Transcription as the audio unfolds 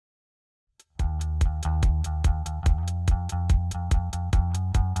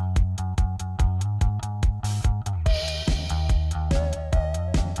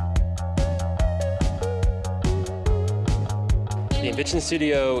Invention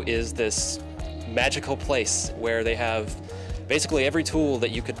Studio is this magical place where they have basically every tool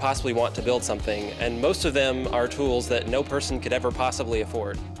that you could possibly want to build something, and most of them are tools that no person could ever possibly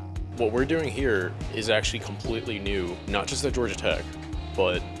afford. What we're doing here is actually completely new, not just at Georgia Tech,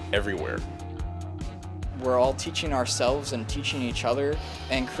 but everywhere. We're all teaching ourselves and teaching each other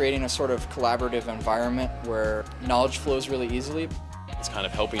and creating a sort of collaborative environment where knowledge flows really easily. It's kind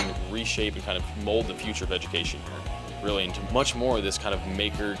of helping reshape and kind of mold the future of education here, really into much more of this kind of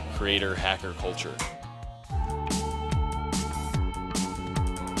maker, creator, hacker culture.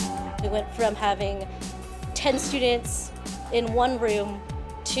 We went from having 10 students in one room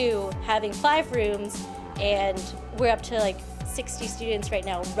to having 5 rooms, and we're up to like 60 students right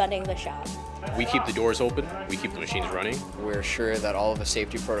now running the shop. We keep the doors open, we keep the machines running. We're sure that all of the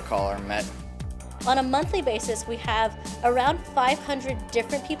safety protocol are met. On a monthly basis, we have around 500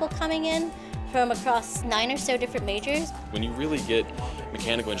 different people coming in from across 9 or so different majors. When you really get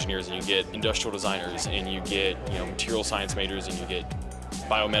mechanical engineers and you get industrial designers and you get material science majors and you get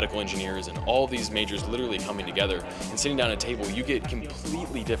biomedical engineers and all these majors literally coming together and sitting down at a table, you get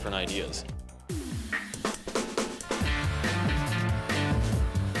completely different ideas.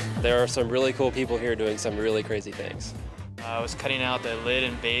 There are some really cool people here doing some really crazy things. I was cutting out the lid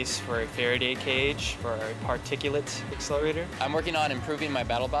and base for a Faraday cage for our particulate accelerator. I'm working on improving my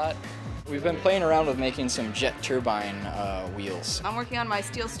BattleBot. We've been playing around with making some jet turbine wheels. I'm working on my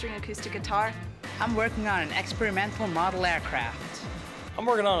steel string acoustic guitar. I'm working on an experimental model aircraft. I'm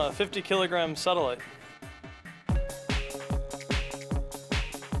working on a 50-kilogram satellite.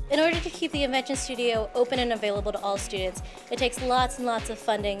 In order to keep the Invention Studio open and available to all students, it takes lots and lots of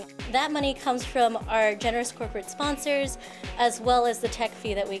funding. That money comes from our generous corporate sponsors, as well as the tech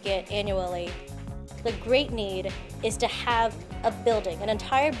fee that we get annually. The great need is to have a building, an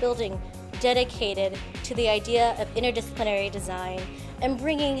entire building dedicated to the idea of interdisciplinary design and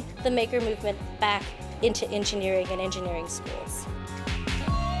bringing the maker movement back into engineering and engineering schools.